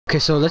Okay,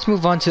 so let's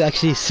move on to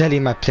actually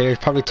selling my players.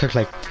 Probably took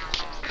like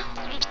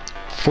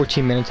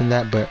 14 minutes in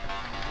that, but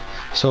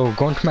so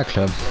going to my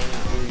club.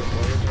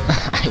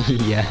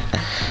 Yeah.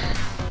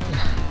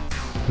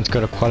 Let's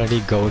go to quality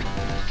gold.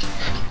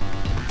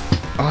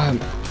 I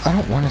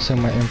don't want to sell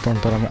my inform,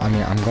 but I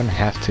mean I'm gonna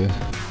have to.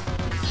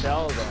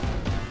 Sell them.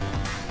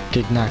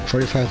 Gig knock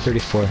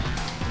 45-34.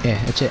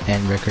 Yeah, it's an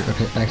end record.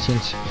 Okay,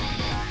 actions.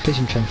 Place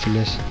in transfer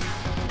list.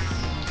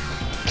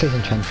 Place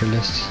in transfer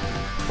list.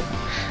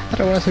 I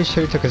don't want to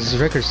say Sherito because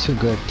his record's too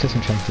good. Place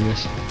in transfer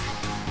list.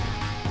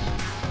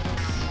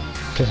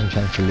 Place in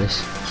transfer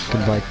list.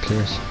 Goodbye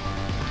players.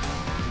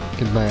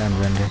 Goodbye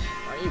Unrender.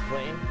 Are you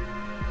playing?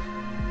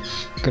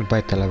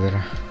 Goodbye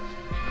Talavera.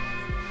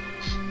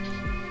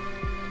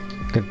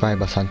 Goodbye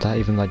Basanta,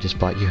 even though I just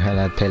bought you and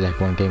I'd play like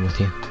one game with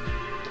you.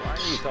 Why are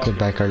you talking?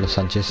 Goodbye Carlos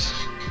Sanchez.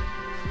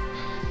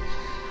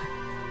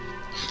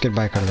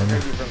 Goodbye Carolina.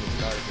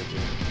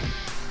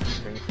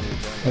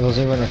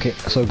 Okay,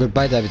 so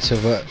goodbye David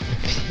Silva.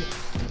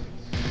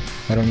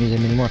 I don't use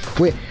him anymore.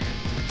 Wait,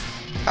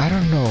 I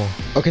don't know.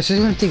 Okay, so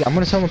here's what I'm thinking. I'm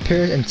gonna sell my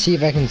players and see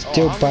if I can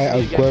still buy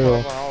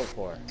Aguero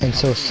and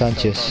sell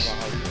Sanchez.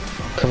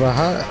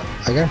 Carvajal,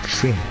 I got him for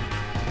free,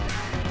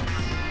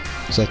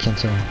 so I can't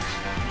sell him.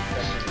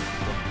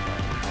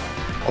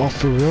 Oh,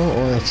 for real?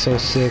 Oh, that's so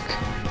sick.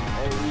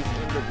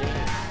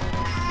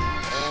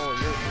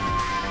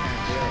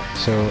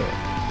 So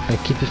I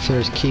keep your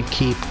players. Keep.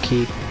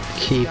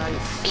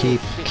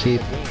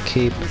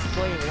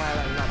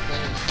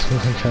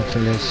 Please and transfer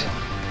list.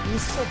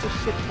 He's such a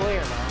shit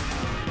player,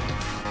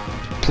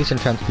 man. Please and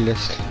transfer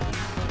list.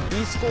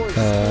 He scores.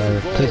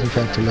 Please and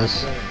transfer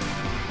list.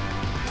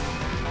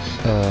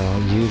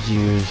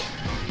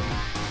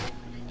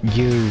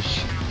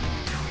 Use.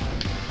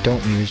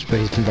 Don't use, but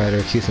he's been by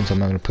their queue, so I'm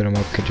not gonna put him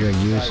up. Could you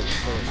use?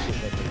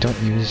 Don't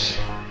use.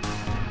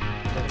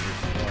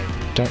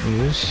 Don't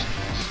use.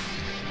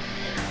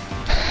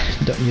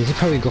 Don't use. He'd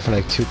probably go for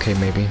like 2k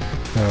maybe.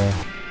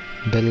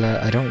 Bella,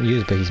 I don't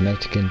use, but he's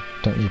Mexican.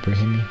 Don't use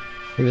Brahimi,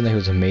 even though he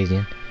was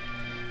amazing.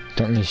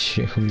 Don't use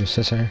Julio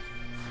Cesar.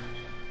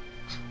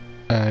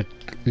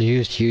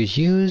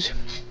 Use.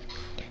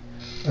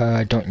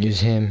 Don't use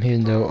him,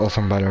 even though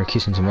from Baller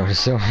Keason tomorrow.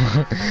 So,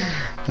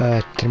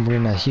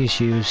 Tremolina,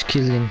 use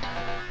Killing.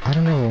 I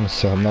don't know if I want to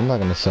sell him. No, I'm not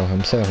gonna sell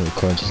him. 700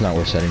 coins. It's not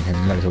worth selling him.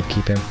 Might as well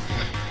keep him.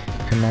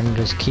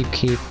 Hernandez, keep.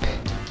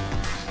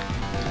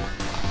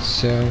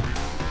 So,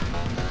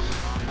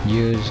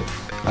 use.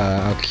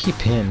 I'll keep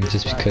him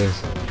just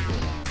because.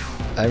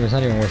 It's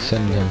not even worth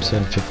selling him.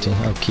 750.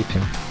 I'll keep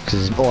him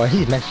because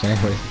he's Mexican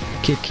anyway.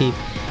 Keep.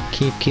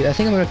 I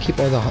think I'm gonna keep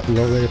all the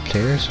low-rated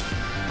players.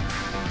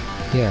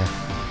 Yeah.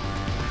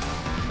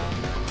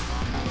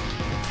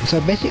 So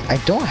basically, I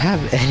don't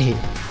have any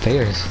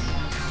players.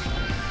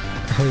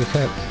 Holy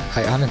crap!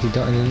 I honestly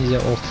don't, and these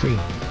are all free.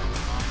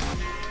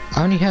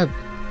 I only have.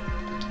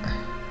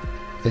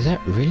 Is that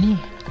really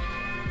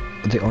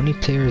the only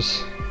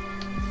players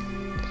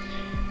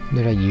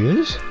that I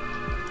use?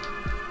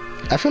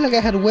 I feel like I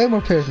had way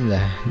more players than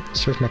that.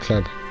 Search my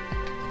club.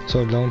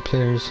 So loan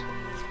players.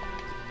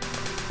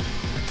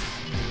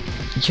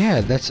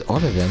 Yeah, that's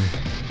all of them.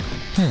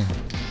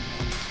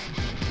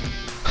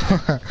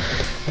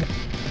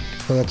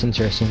 Well, that's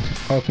interesting.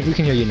 Oh, we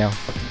can hear you now.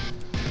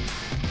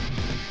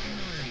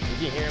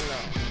 You can hear him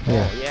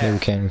now. Yeah, we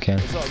can.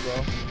 What's up,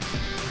 bro?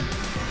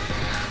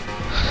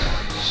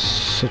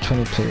 So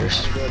 20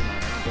 players. I'm good, man.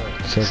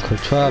 I'm good. So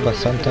Courtois,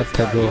 Basanta,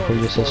 Pedro,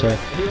 Julio Cesar,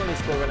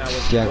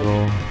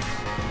 Thiago,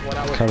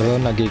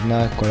 Cardona,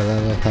 Gignac,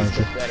 Guardado,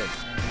 Panther.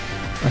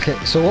 Okay,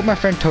 so what my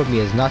friend told me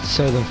is not to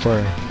sell them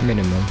for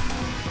minimum.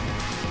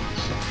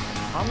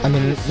 I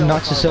mean,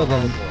 not to sell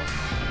them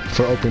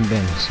for open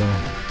bin, so.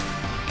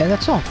 And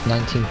that's all.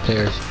 19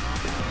 players.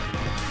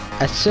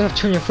 I still have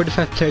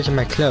 245 players in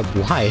my club.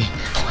 Why?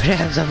 Why do I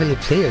have so many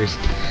players?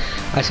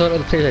 I sold all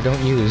the players I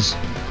don't use.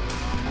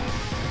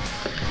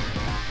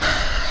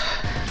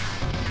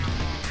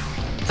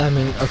 I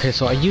mean, okay,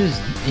 so I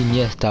used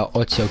Iniesta,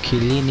 Ocho,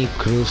 Chiellini,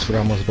 Cruz,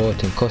 Ramos,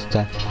 Boateng,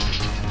 Costa,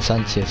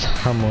 Sanchez,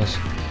 Ramos.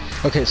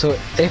 Okay, so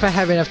if I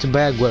have enough to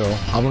buy Aguero,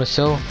 I'm gonna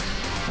sell.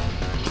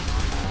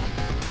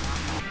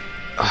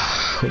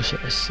 Who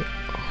should I sell?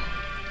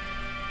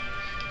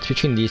 It's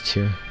between these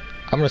two.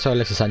 I'm gonna sell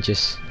Alexis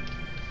Sanchez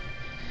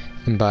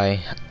and buy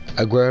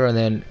Aguero, and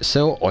then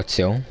sell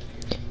Ocho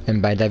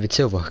and buy David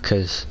Silva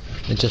because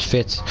it just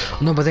fits.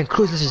 No, but then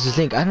Cruz is his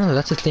link. I don't know.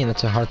 That's a thing.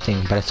 That's a hard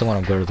thing. But I still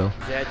want Aguero though.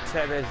 Get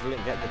Tevez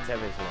link. Get the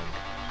Tevez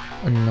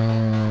link.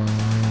 No,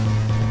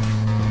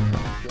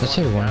 that's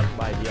everyone.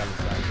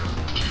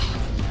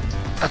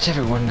 That's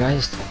everyone,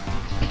 guys.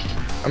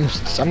 I'm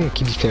gonna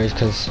keep these players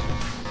because.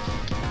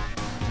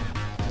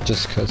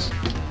 Just cause.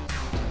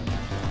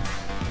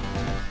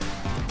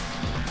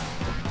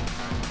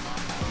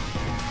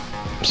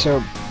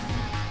 So,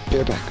 be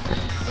right back.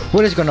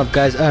 What is going up,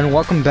 guys, and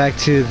welcome back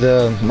to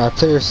the my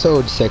player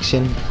sold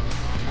section.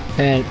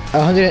 And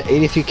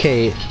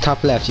 183k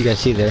top left, you guys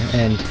see there,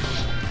 and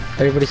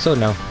everybody sold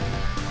now.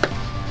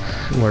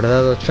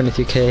 Guardado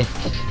 23k,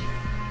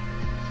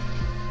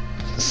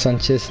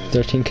 Sanchez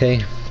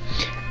 13k.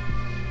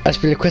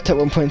 Aspilicueta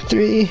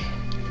 1.3.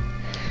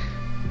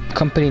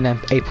 Company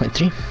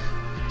 8.3.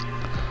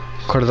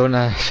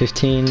 Cardona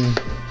 15.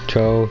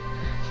 Joe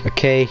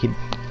okay.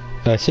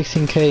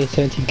 16k,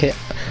 17k.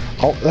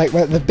 Oh, like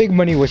the big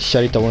money was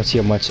Charito. I won't see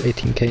how much.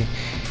 18k,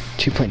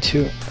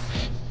 2.2.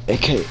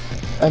 8k.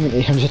 I mean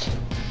 800.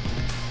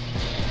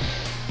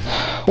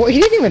 Well, he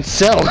didn't even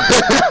sell.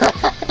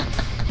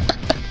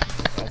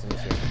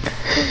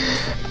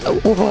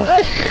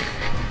 What?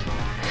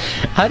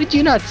 How did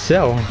you not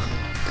sell?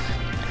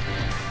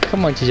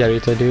 Come on,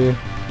 Chicharito, dude.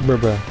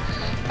 Bruh.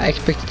 I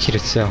expected you to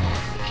sell.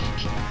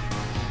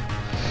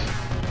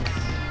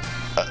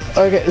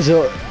 Okay,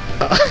 so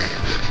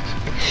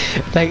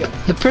like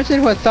the person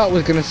who I thought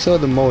was gonna sell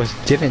the most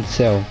didn't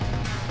sell.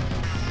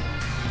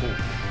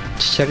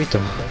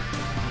 Chicharito.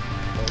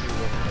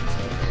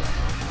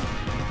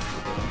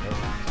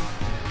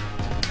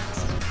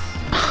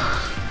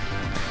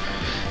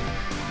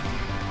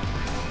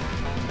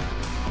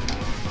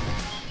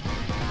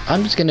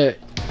 I'm just gonna,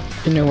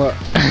 you know what?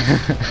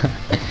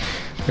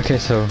 Okay,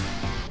 so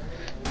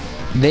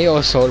they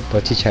all sold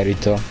but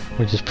Chicharito,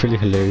 which is pretty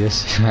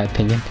hilarious in my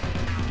opinion.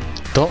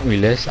 Don't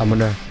relist. I'm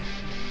gonna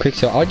quick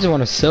sell. I just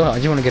want to sell. I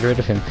just want to get rid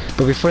of him.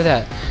 But before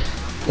that,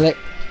 like,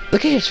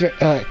 look at his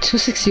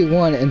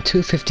 261 and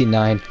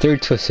 259,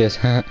 32 assists.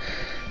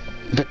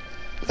 But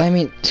I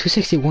mean,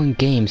 261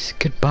 games.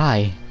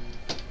 Goodbye.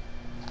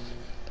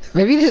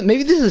 Maybe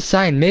this is a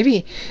sign.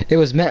 Maybe it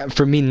was meant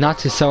for me not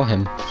to sell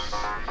him.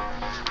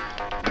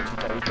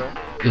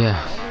 Yeah.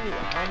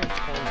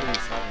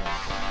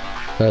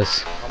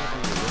 Because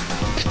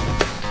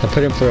I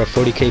put him for a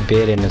 40k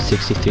bid and a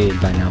 63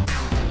 by now.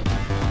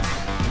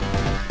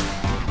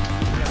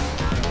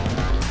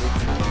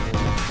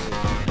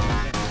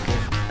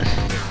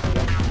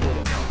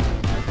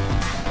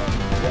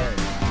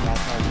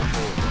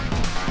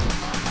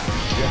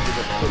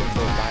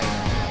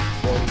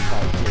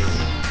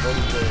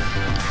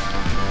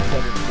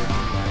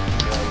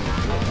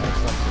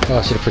 Oh,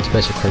 I should have put the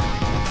special card.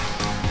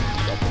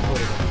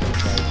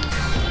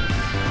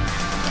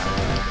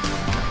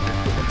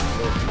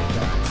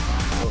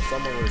 So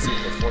someone would see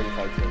for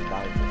 45k and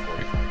buy it for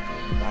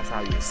 45k. That's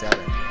how you sell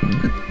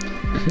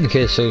it.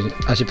 Okay, so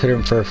I should put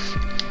him for. How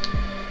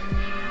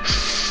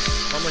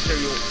much do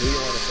you want to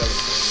sell it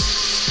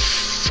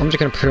for? I'm just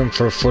gonna put him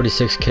for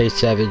 46k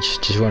Savage.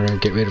 Just want to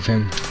get rid of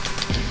him.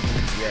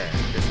 Yeah,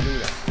 just do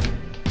that.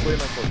 Put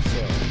him up for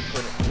sale.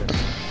 Put it,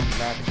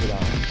 max it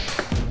out.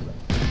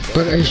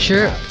 But are you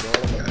sure?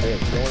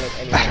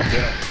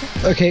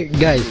 Okay,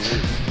 guys,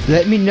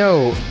 let me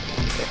know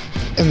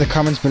in the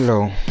comments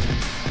below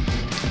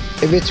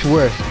if it's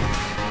worth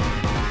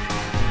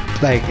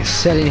like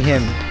selling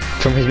him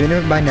from his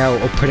minimum by now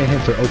or putting him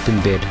for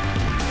open bid.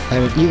 I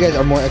mean, you guys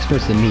are more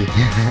experts than me.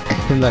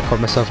 Even though I call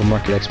myself a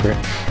market expert.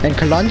 And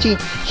Kalanji,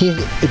 he's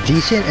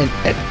decent and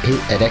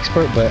at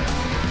expert, but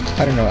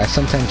I don't know. I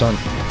sometimes don't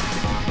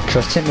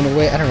trust him in a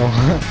way. I don't know.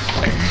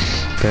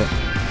 But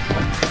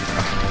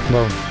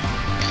well,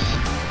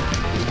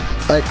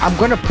 like I'm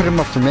gonna put him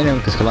up for minimum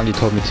because Kalanji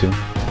told me to.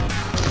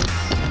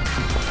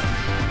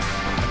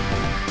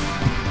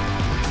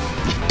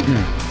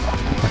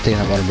 I'll take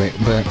that water break,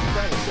 but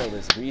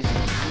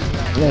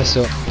yeah.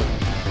 So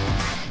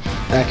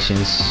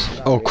actions.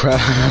 Oh crap!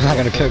 I'm not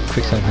gonna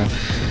quick somehow.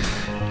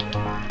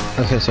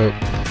 Okay, so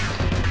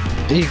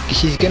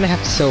he's gonna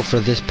have to sell for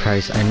this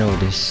price. I know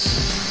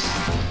this,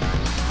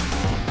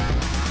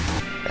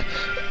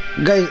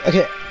 guys.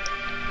 Okay,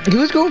 he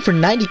was going for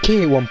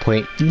 90k at one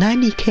point.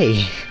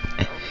 90k.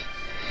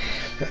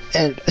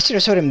 And I should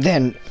have sold him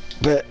then,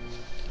 but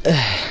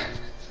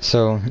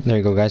so there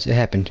you go, guys. It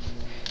happened.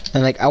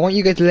 And like, I want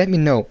you guys to let me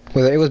know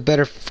whether it was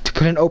better to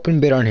put an open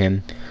bid on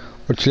him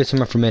or to list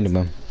him up for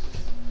minimum.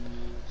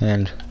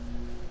 And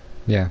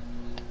yeah,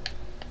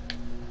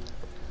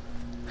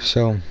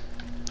 so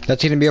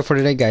that's gonna be it for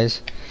today,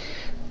 guys.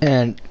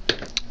 And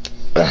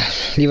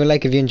leave a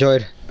like if you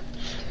enjoyed.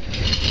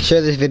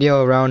 Share this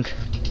video around,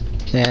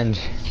 and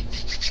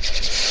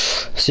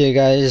see you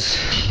guys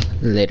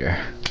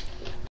later.